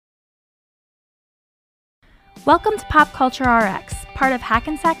Welcome to Pop Culture RX, part of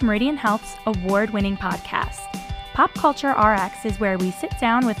Hackensack Meridian Health's award-winning podcast. Pop Culture RX is where we sit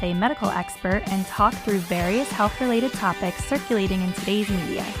down with a medical expert and talk through various health-related topics circulating in today's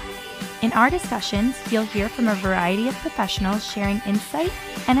media. In our discussions, you'll hear from a variety of professionals sharing insight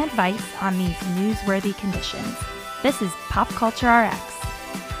and advice on these newsworthy conditions. This is Pop Culture RX.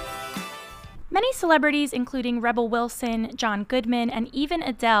 Many celebrities, including Rebel Wilson, John Goodman, and even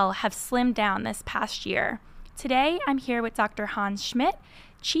Adele, have slimmed down this past year. Today, I'm here with Dr. Hans Schmidt,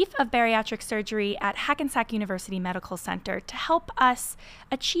 Chief of Bariatric Surgery at Hackensack University Medical Center, to help us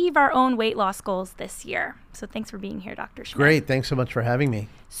achieve our own weight loss goals this year. So thanks for being here, Dr. Schmidt. Great. Thanks so much for having me.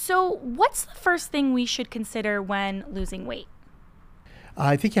 So what's the first thing we should consider when losing weight?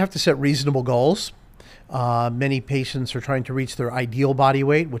 I think you have to set reasonable goals. Many patients are trying to reach their ideal body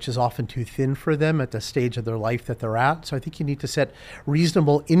weight, which is often too thin for them at the stage of their life that they're at. So I think you need to set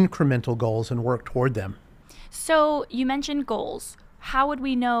reasonable incremental goals and work toward them. So you mentioned goals. How would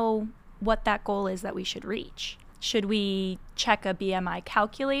we know what that goal is that we should reach? Should we check a BMI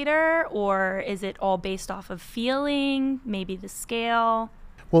calculator, or is it all based off of feeling, maybe the scale?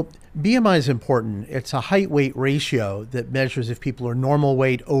 Well, BMI is important. It's a height-weight ratio that measures if people are normal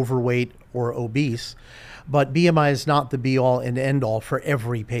weight, overweight, or obese. But BMI is not the be-all and end-all for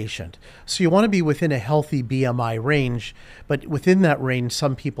every patient. So you want to be within a healthy BMI range, but within that range,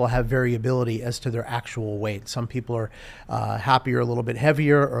 some people have variability as to their actual weight. Some people are happier a little bit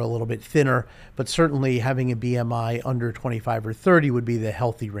heavier or a little bit thinner, but certainly having a BMI under 25 or 30 would be the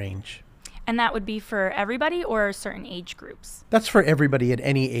healthy range. And that would be for everybody or certain age groups? That's for everybody at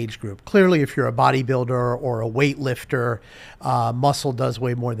any age group. Clearly, if you're a bodybuilder or a weightlifter, muscle does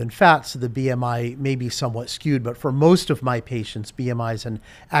weigh more than fat, so the BMI may be somewhat skewed. But for most of my patients, BMI is an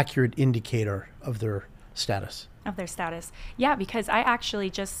accurate indicator of their status. Yeah, because I actually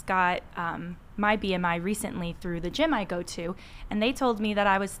just got my BMI recently through the gym I go to, and they told me that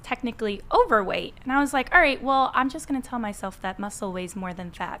I was technically overweight. And I was like, all right, well, I'm just going to tell myself that muscle weighs more than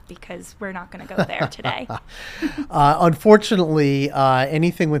fat because we're not going to go there today. Unfortunately,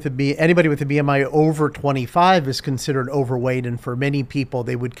 anybody with a BMI over 25 is considered overweight, and for many people,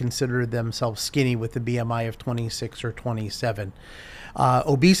 they would consider themselves skinny with a BMI of 26 or 27.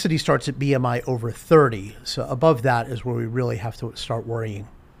 Obesity starts at BMI over 30, so above that is where we really have to start worrying.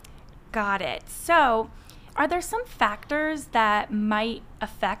 Got it. So are there some factors that might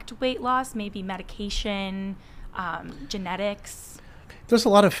affect weight loss, maybe medication, genetics? There's a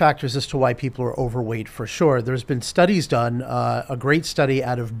lot of factors as to why people are overweight, for sure. There's been studies done, a great study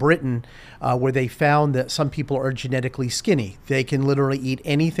out of Britain, where they found that some people are genetically skinny. They can literally eat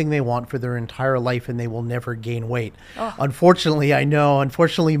anything they want for their entire life and they will never gain weight. Oh.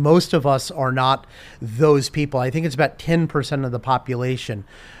 Unfortunately, most of us are not those people. I think it's about 10% of the population.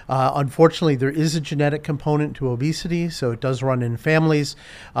 Unfortunately, there is a genetic component to obesity, so it does run in families.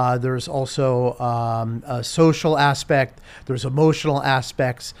 There's also a social aspect. There's emotional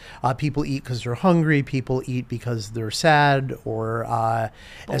aspects. People eat because they're hungry. People eat because they're sad or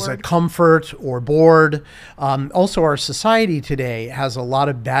as a comfort or bored. Also, our society today has a lot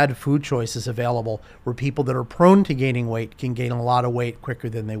of bad food choices available where people that are prone to gaining weight can gain a lot of weight quicker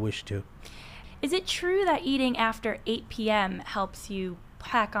than they wish to. Is it true that eating after 8 p.m. helps you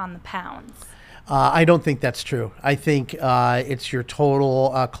pack on the pounds? I don't think that's true. I think it's your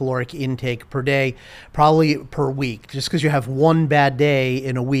total caloric intake per day, probably per week. Just because you have one bad day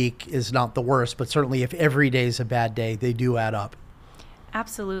in a week is not the worst, but certainly if every day is a bad day, they do add up.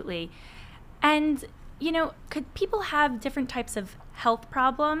 Absolutely. And, could people have different types of health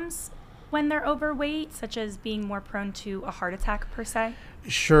problems when they're overweight, such as being more prone to a heart attack per se?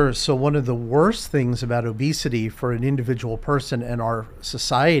 Sure. So one of the worst things about obesity for an individual person and our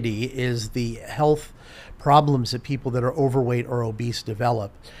society is the health problems that people that are overweight or obese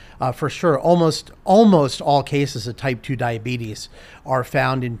develop. For sure, almost all cases of type 2 diabetes are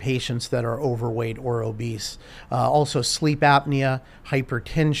found in patients that are overweight or obese. Also sleep apnea,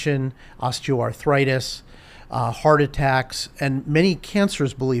 hypertension, osteoarthritis, heart attacks, and many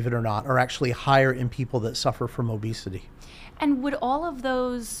cancers, believe it or not, are actually higher in people that suffer from obesity. And would all of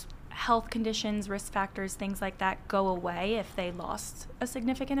those health conditions, risk factors, things like that go away if they lost a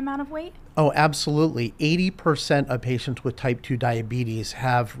significant amount of weight? Oh, absolutely. 80% of patients with type 2 diabetes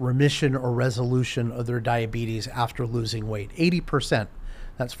have remission or resolution of their diabetes after losing weight. 80%.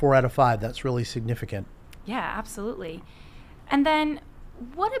 That's 4 out of 5. That's really significant. Yeah, absolutely. And then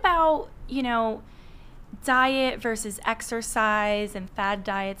what about, diet versus exercise and fad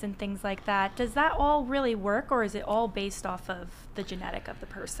diets and things like that? Does that all really work, or is it all based off of the genetic of the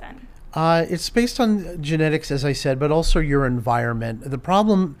person? It's based on genetics, as I said, but also your environment. The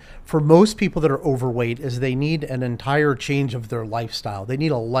problem for most people that are overweight is they need an entire change of their lifestyle. They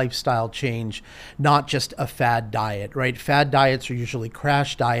need a lifestyle change, not just a fad diet, right? Fad diets are usually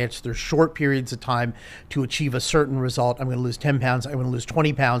crash diets. They're short periods of time to achieve a certain result. I'm going to lose 10 pounds. I'm going to lose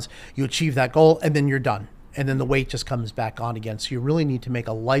 20 pounds. You achieve that goal, and then you're done. And then the weight just comes back on again. So you really need to make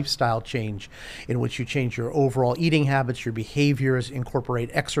a lifestyle change in which you change your overall eating habits, your behaviors, incorporate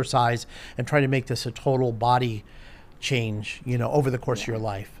exercise, and try to make this a total body change, over the course of your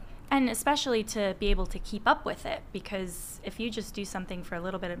life. And especially to be able to keep up with it, because if you just do something for a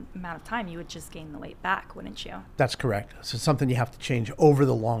little bit of amount of time, you would just gain the weight back, wouldn't you? That's correct. So it's something you have to change over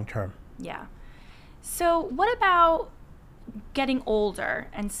the long term. Yeah. So what about getting older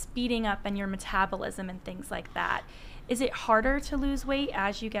and speeding up and your metabolism and things like that? Is it harder to lose weight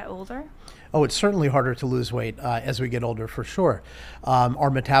as you get older? Oh, it's certainly harder to lose weight as we get older, for sure. Our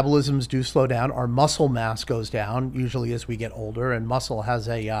metabolisms do slow down. Our muscle mass goes down usually as we get older, and muscle has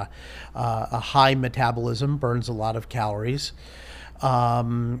a high metabolism, burns a lot of calories.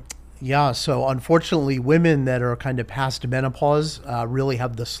 Yeah, so unfortunately, women that are kind of past menopause really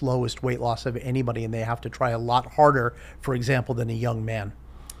have the slowest weight loss of anybody, and they have to try a lot harder, for example, than a young man.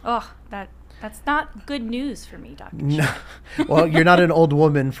 Oh, that's not good news for me, Dr. No. Well, you're not an old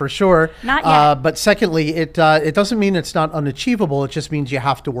woman for sure. Not yet. But secondly, it doesn't mean it's not unachievable. It just means you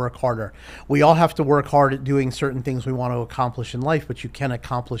have to work harder. We all have to work hard at doing certain things we want to accomplish in life, but you can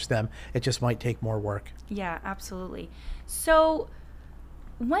accomplish them. It just might take more work. Yeah, absolutely. So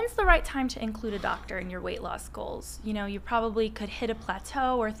when's the right time to include a doctor in your weight loss goals? You probably could hit a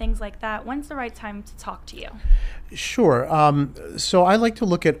plateau or things like that. When's the right time to talk to you? Sure. So I like to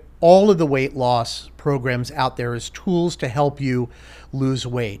look at all of the weight loss programs out there as tools to help you lose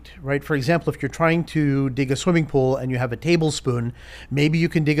weight, right? For example, if you're trying to dig a swimming pool and you have a tablespoon, maybe you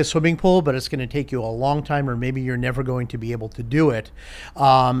can dig a swimming pool, but it's going to take you a long time, or maybe you're never going to be able to do it.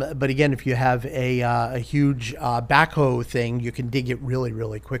 But again, if you have a huge backhoe thing, you can dig it really,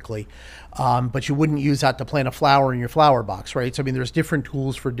 really quickly. But you wouldn't use that to plant a flower in your flower box, right? So, I mean, there's different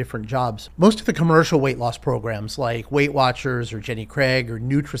tools for different jobs. Most of the commercial weight loss programs like Weight Watchers or Jenny Craig or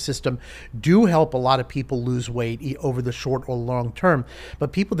Nutrisystem do help a lot of people lose weight over the short or long term.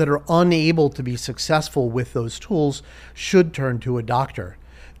 But people that are unable to be successful with those tools should turn to a doctor.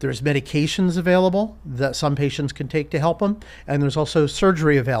 There's medications available that some patients can take to help them, and there's also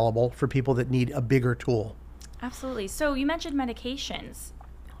surgery available for people that need a bigger tool. Absolutely. So you mentioned medications.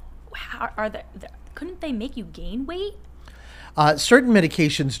 Couldn't they make you gain weight? Certain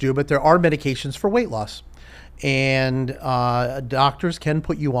medications do, but there are medications for weight loss. And doctors can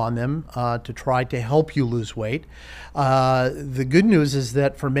put you on them to try to help you lose weight. The good news is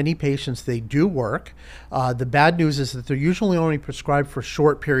that for many patients, they do work. The bad news is that they're usually only prescribed for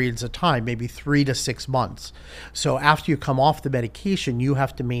short periods of time, maybe 3 to 6 months. So after you come off the medication, you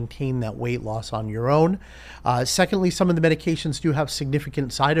have to maintain that weight loss on your own. Secondly, some of the medications do have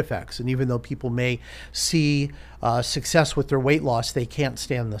significant side effects. And even though people may see success with their weight loss, they can't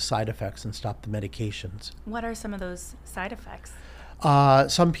stand the side effects and stop the medications. What are some of those side effects?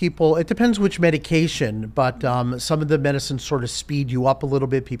 Some people, it depends which medication, but some of the medicines sort of speed you up a little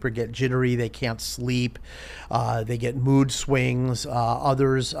bit. People get jittery, they can't sleep, they get mood swings.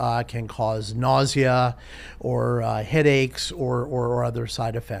 Others can cause nausea or headaches or other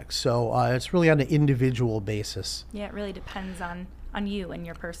side effects. So it's really on an individual basis. Yeah, it really depends on you and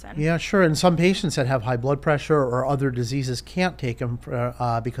your person. Yeah, sure. And some patients that have high blood pressure or other diseases can't take them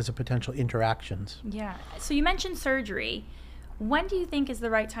because of potential interactions. Yeah. So you mentioned surgery. When do you think is the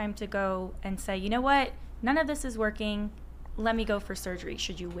right time to go and say, you know what, none of this is working, let me go for surgery?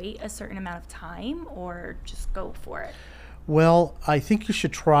 Should you wait a certain amount of time or just go for it? Well, I think you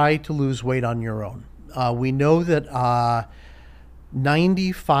should try to lose weight on your own. We know that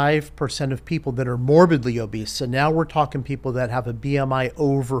 95% of people that are morbidly obese, so now we're talking people that have a BMI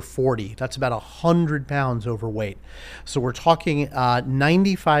over 40, that's about 100 pounds overweight. So we're talking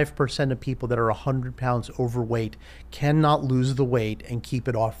 95% of people that are 100 pounds overweight cannot lose the weight and keep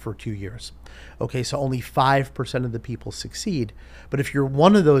it off for 2 years. Okay, so only 5% of the people succeed. But if you're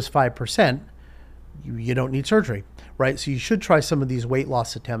one of those 5%, you don't need surgery, right? So you should try some of these weight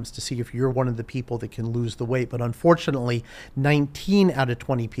loss attempts to see if you're one of the people that can lose the weight. But unfortunately, 19 out of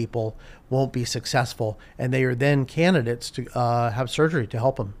 20 people won't be successful, and they are then candidates to have surgery to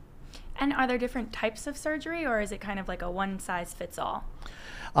help them. And are there different types of surgery, or is it kind of like a one-size-fits-all?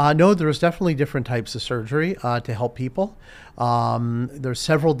 No, there's definitely different types of surgery to help people. There's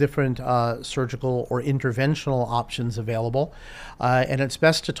several different surgical or interventional options available, and it's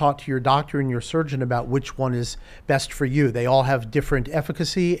best to talk to your doctor and your surgeon about which one is best for you. They all have different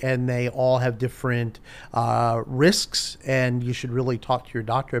efficacy and they all have different risks, and you should really talk to your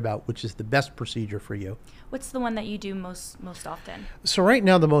doctor about which is the best procedure for you. What's the one that you do most often? So right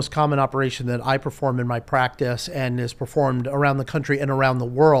now, the most common operation that I perform in my practice and is performed around the country and around the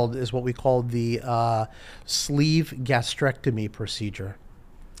world is what we call the sleeve gastrectomy procedure.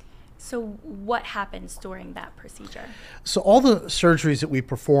 So what happens during that procedure? So all the surgeries that we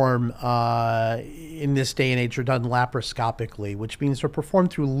perform in this day and age are done laparoscopically, which means they're performed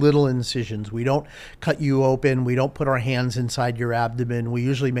through little incisions. We don't cut you open. We don't put our hands inside your abdomen. We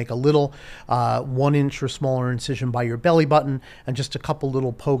usually make a little 1 inch or smaller incision by your belly button and just a couple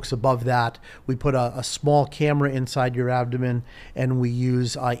little pokes above that. We put a small camera inside your abdomen, and we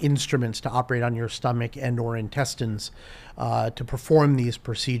use instruments to operate on your stomach and or intestines to perform these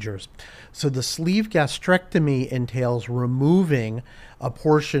procedures. So the sleeve gastrectomy entails removing a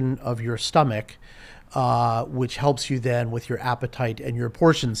portion of your stomach, which helps you then with your appetite and your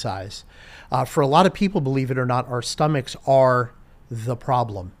portion size. For a lot of people, believe it or not, our stomachs are the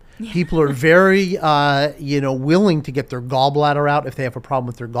problem. People are very, willing to get their gallbladder out if they have a problem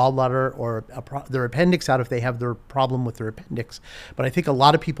with their gallbladder, or their appendix out if they have their problem with their appendix. But I think a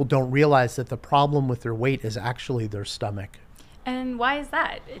lot of people don't realize that the problem with their weight is actually their stomach. And why is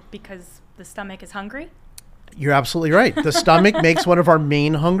that? Because the stomach is hungry? You're absolutely right. The stomach makes one of our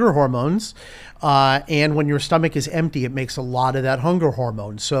main hunger hormones. And when your stomach is empty, it makes a lot of that hunger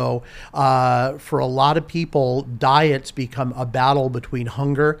hormone. So for a lot of people, diets become a battle between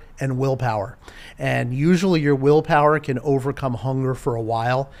hunger and willpower. And usually your willpower can overcome hunger for a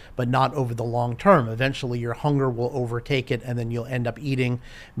while, but not over the long term. Eventually your hunger will overtake it, and then you'll end up eating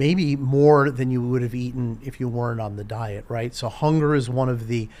maybe more than you would have eaten if you weren't on the diet, right? So hunger is one of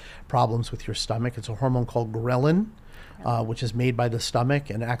the problems with your stomach. It's a hormone called ghrelin, which is made by the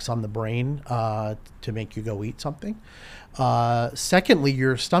stomach and acts on the brain to make you go eat something. Secondly,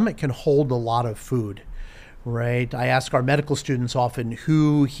 your stomach can hold a lot of food, right? I ask our medical students often,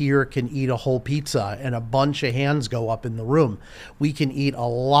 who here can eat a whole pizza? And a bunch of hands go up in the room. We can eat a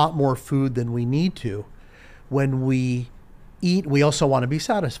lot more food than we need to. When we eat, we also want to be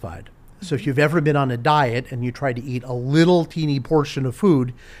satisfied. So if you've ever been on a diet and you try to eat a little teeny portion of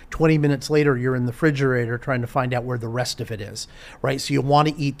food, 20 minutes later, you're in the refrigerator trying to find out where the rest of it is, right? So you want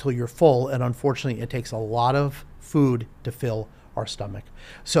to eat till you're full. And unfortunately, it takes a lot of food to fill our stomach.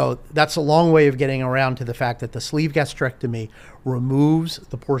 So that's a long way of getting around to the fact that the sleeve gastrectomy removes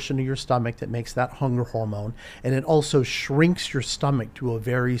the portion of your stomach that makes that hunger hormone. And it also shrinks your stomach to a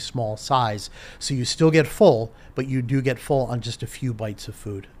very small size. So you still get full, but you do get full on just a few bites of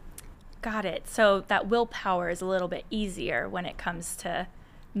food. Got it. So that willpower is a little bit easier when it comes to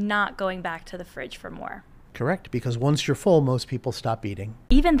not going back to the fridge for more. Correct, because once you're full, most people stop eating.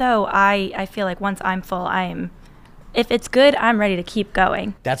 Even though I feel like once I'm full, if it's good, I'm ready to keep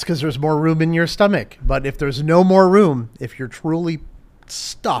going. That's because there's more room in your stomach. But if there's no more room, if you're truly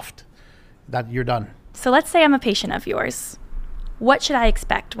stuffed, that you're done. So let's say I'm a patient of yours. What should I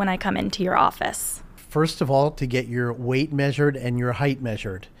expect when I come into your office? First of all, to get your weight measured and your height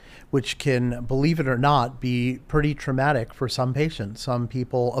measured, which can, believe it or not, be pretty traumatic for some patients. Some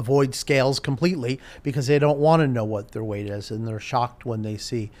people avoid scales completely because they don't want to know what their weight is, and they're shocked when they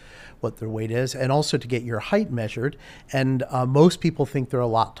see what their weight is. And also to get your height measured. And most people think they're a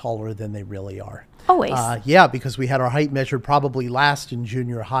lot taller than they really are. Always. Yeah, because we had our height measured probably last in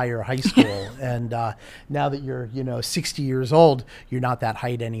junior high or high school. And now that you're, 60 years old, you're not that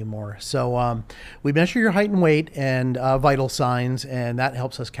height anymore. So we measure your height and weight and vital signs, and that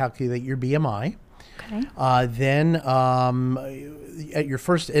helps us calculate your BMI. Okay. Then at your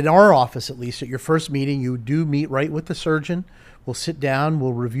first, in our office at least, at your first meeting, you do meet right with the surgeon. We'll sit down,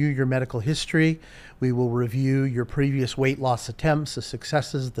 we'll review your medical history, we will review your previous weight loss attempts, the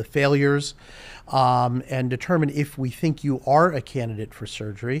successes, the failures, and determine if we think you are a candidate for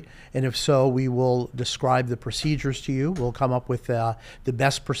surgery. And if so, we will describe the procedures to you. We'll come up with the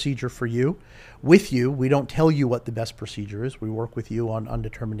best procedure for you. With you, we don't tell you what the best procedure is. We work with you on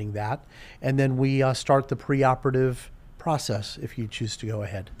determining that. And then we start the preoperative process if you choose to go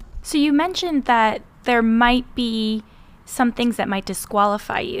ahead. So you mentioned that there might be some things that might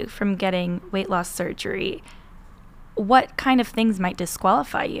disqualify you from getting weight loss surgery. What kind of things might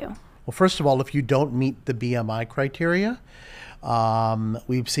disqualify you? Well, first of all, if you don't meet the BMI criteria,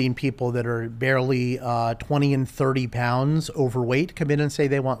 We've seen people that are barely 20 and 30 pounds overweight come in and say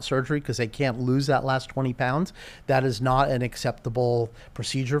they want surgery because they can't lose that last 20 pounds. That is not an acceptable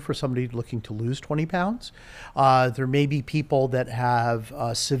procedure for somebody looking to lose 20 pounds. There may be people that have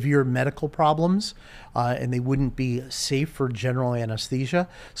severe medical problems and they wouldn't be safe for general anesthesia.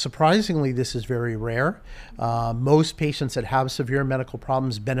 Surprisingly, this is very rare. Most patients that have severe medical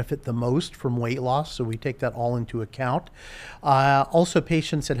problems benefit the most from weight loss, so we take that all into account. Also,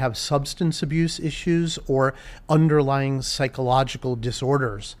 patients that have substance abuse issues or underlying psychological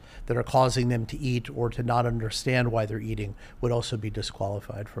disorders that are causing them to eat or to not understand why they're eating would also be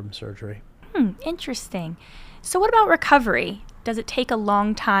disqualified from surgery. Interesting. So what about recovery? Does it take a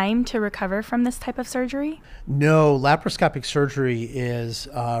long time to recover from this type of surgery? No, laparoscopic surgery is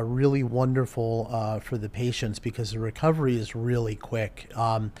really wonderful for the patients because the recovery is really quick.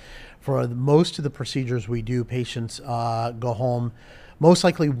 For most of the procedures we do, patients go home most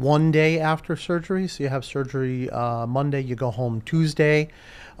likely one day after surgery. So you have surgery Monday, you go home Tuesday.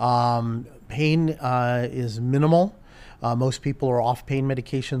 Pain is minimal. Most people are off pain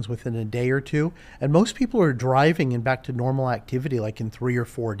medications within a day or two, and most people are driving and back to normal activity like in 3 or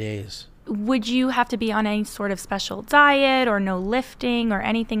 4 days. Would you have to be on any sort of special diet or no lifting or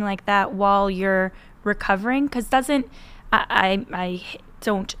anything like that while you're recovering? Because I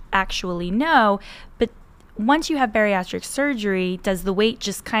don't actually know, but once you have bariatric surgery, does the weight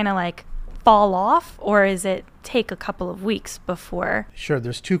just kind of like fall off, or is it take a couple of weeks before? Sure,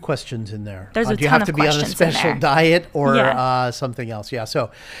 there's two questions in there. There's a do you ton have of to be on a questions in special there. diet or Yeah. something else? Yeah, so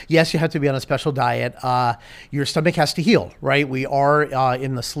yes, you have to be on a special diet. Your stomach has to heal, right? We are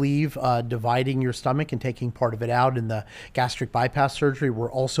in the sleeve dividing your stomach and taking part of it out. In the gastric bypass surgery,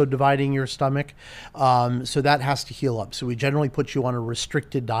 we're also dividing your stomach. So that has to heal up. So we generally put you on a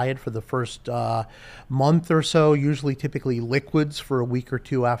restricted diet for the first month or so, usually typically liquids for a week or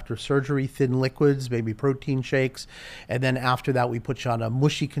two after surgery, thin liquids, maybe protein shakes. And then after that, we put you on a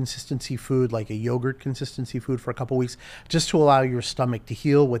mushy consistency food, like a yogurt consistency food for a couple weeks, just to allow your stomach to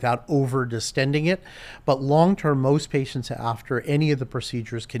heal without over distending it. But long term, most patients after any of the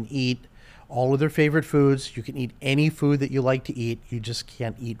procedures can eat all of their favorite foods. You can eat any food that you like to eat. You just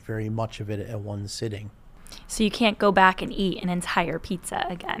can't eat very much of it at one sitting. So you can't go back and eat an entire pizza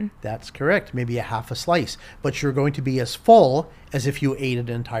again. That's correct. Maybe a half a slice, but you're going to be as full as if you ate an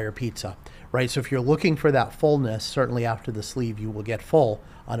entire pizza, right? So if you're looking for that fullness, certainly after the sleeve, you will get full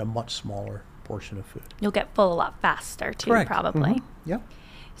on a much smaller portion of food. You'll get full a lot faster too, Correct. probably. Mm-hmm. Yeah.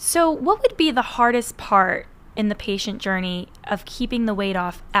 So what would be the hardest part in the patient journey of keeping the weight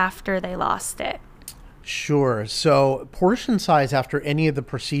off after they lost it? Sure. So portion size after any of the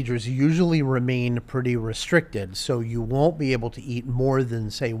procedures usually remain pretty restricted. So you won't be able to eat more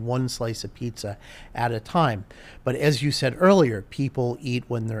than, say, one slice of pizza at a time. But as you said earlier, people eat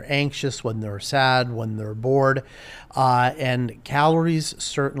when they're anxious, when they're sad, when they're bored, and calories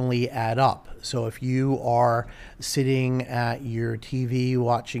certainly add up. So if you are sitting at your TV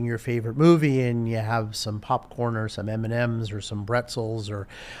watching your favorite movie and you have some popcorn or some M&Ms or some pretzels, or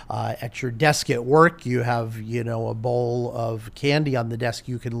at your desk at work you have, a bowl of candy on the desk,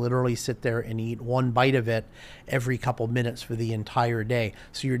 you can literally sit there and eat one bite of it every couple minutes for the entire day.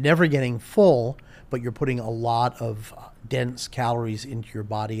 So you're never getting full, but you're putting a lot of dense calories into your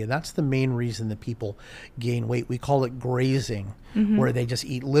body. And that's the main reason that people gain weight. We call it grazing, where they just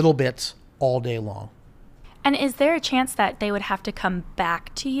eat little bits all day long. And is there a chance that they would have to come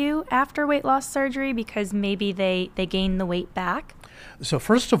back to you after weight loss surgery because maybe they gained the weight back? So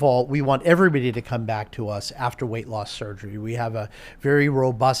first of all, we want everybody to come back to us after weight loss surgery. We have a very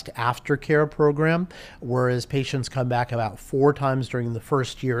robust aftercare program, whereas patients come back about 4 times during the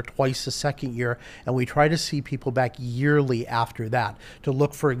first year, twice the second year, and we try to see people back yearly after that to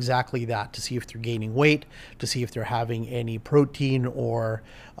look for exactly that, to see if they're gaining weight, to see if they're having any protein or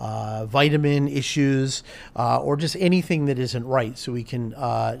vitamin issues, or just anything that isn't right, so we can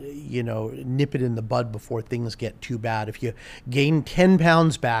nip it in the bud before things get too bad. If you gain 10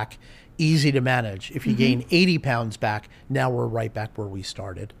 pounds back, easy to manage. If you gain 80 pounds back, now we're right back where we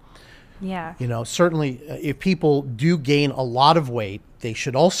started. Yeah. Certainly if people do gain a lot of weight, they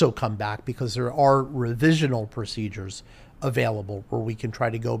should also come back, because there are revisional procedures available where we can try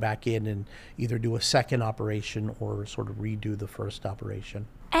to go back in and either do a second operation or sort of redo the first operation.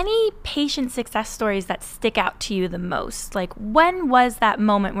 Any patient success stories that stick out to you the most? Like, when was that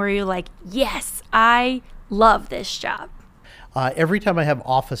moment where you're like, yes, I love this job? Every time I have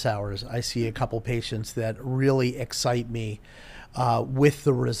office hours, I see a couple patients that really excite me with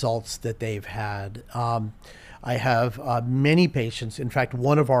the results that they've had. I have many patients, in fact,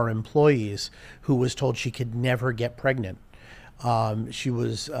 one of our employees who was told she could never get pregnant. She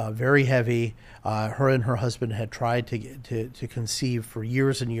was very heavy. Her and her husband had tried to conceive for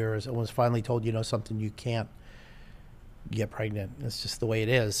years and years, and was finally told, something, you can't get pregnant. It's just the way it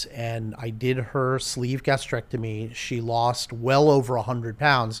is. And I did her sleeve gastrectomy. She lost well over 100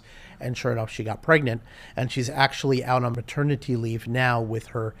 pounds, and sure enough, she got pregnant. And she's actually out on maternity leave now with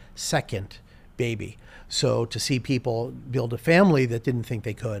her second baby. So to see people build a family that didn't think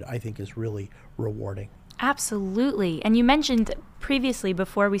they could, I think is really rewarding. Absolutely. And you mentioned previously,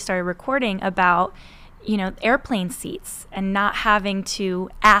 before we started recording, about airplane seats and not having to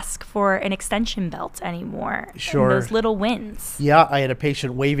ask for an extension belt anymore. Sure. And those little wins. Yeah, I had a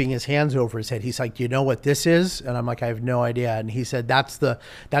patient waving his hands over his head. He's like, "Do you know what this is?" And I'm like, "I have no idea." And he said, that's the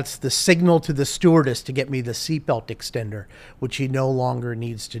signal to the stewardess to get me the seatbelt extender, which he no longer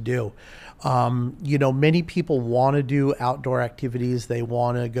needs to do. Many people want to do outdoor activities. They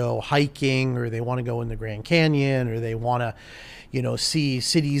want to go hiking, or they want to go in the Grand Canyon, or they want to see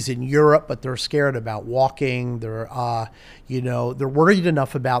cities in Europe, but they're scared about walking. They're worried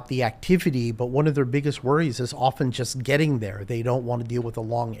enough about the activity, but one of their biggest worries is often just getting there. They don't want to deal with a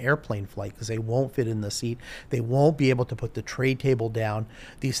long airplane flight because they won't fit in the seat. They won't be able to put the tray table down.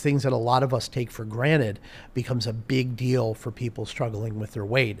 These things that a lot of us take for granted becomes a big deal for people struggling with their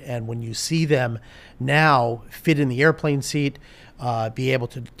weight. And when you see them now fit in the airplane seat, be able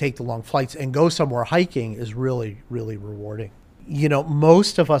to take the long flights and go somewhere hiking is really, really rewarding.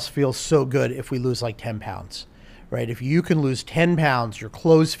 Most of us feel so good if we lose like 10 pounds, right? If you can lose 10 pounds, your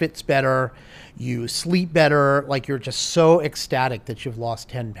clothes fits better, you sleep better, like you're just so ecstatic that you've lost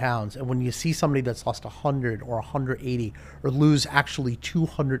 10 pounds. And when you see somebody that's lost 100 or 180 or lose actually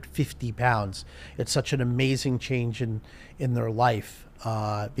 250 pounds, it's such an amazing change in their life.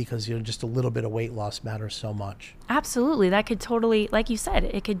 Because just a little bit of weight loss matters so much. Absolutely. That could totally, like you said,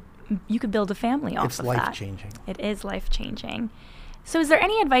 you could build a family off of that. It's life-changing. It is life-changing. So is there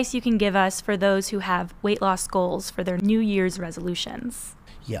any advice you can give us for those who have weight loss goals for their New Year's resolutions?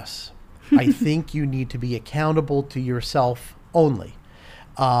 Yes. I think you need to be accountable to yourself only.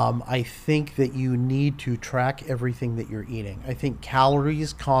 I think that you need to track everything that you're eating. I think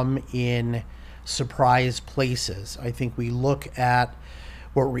calories come in surprise places. I think we look at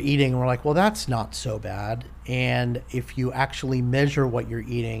what we're eating and we're like, well, that's not so bad. And if you actually measure what you're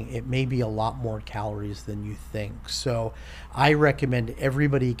eating, it may be a lot more calories than you think. So I recommend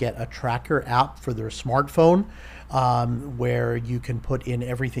everybody get a tracker app for their smartphone, where you can put in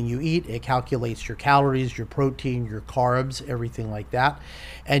everything you eat. It calculates your calories, your protein, your carbs, everything like that.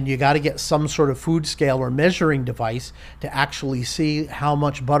 And you got to get some sort of food scale or measuring device to actually see how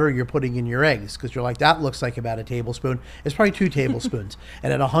much butter you're putting in your eggs, because you're like, that looks like about a tablespoon. It's probably 2 tablespoons.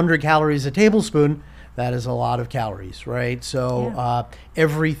 And at 100 calories a tablespoon, that is a lot of calories, right? So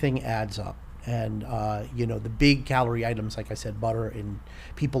everything adds up. And, the big calorie items, like I said, butter, and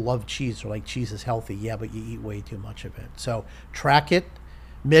people love cheese. They're like, cheese is healthy. Yeah, but you eat way too much of it. So track it,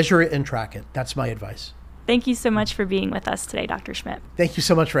 measure it, and track it. That's my advice. Thank you so much for being with us today, Dr. Schmidt. Thank you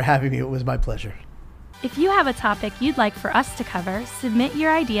so much for having me. It was my pleasure. If you have a topic you'd like for us to cover, submit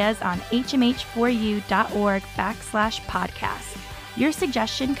your ideas on hmh4u.org/podcast. Your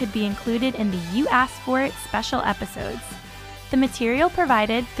suggestion could be included in the You Asked For It special episodes. The material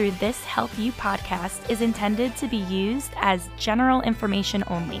provided through this Help You podcast is intended to be used as general information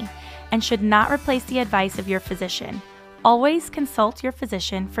only and should not replace the advice of your physician. Always consult your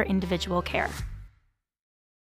physician for individual care.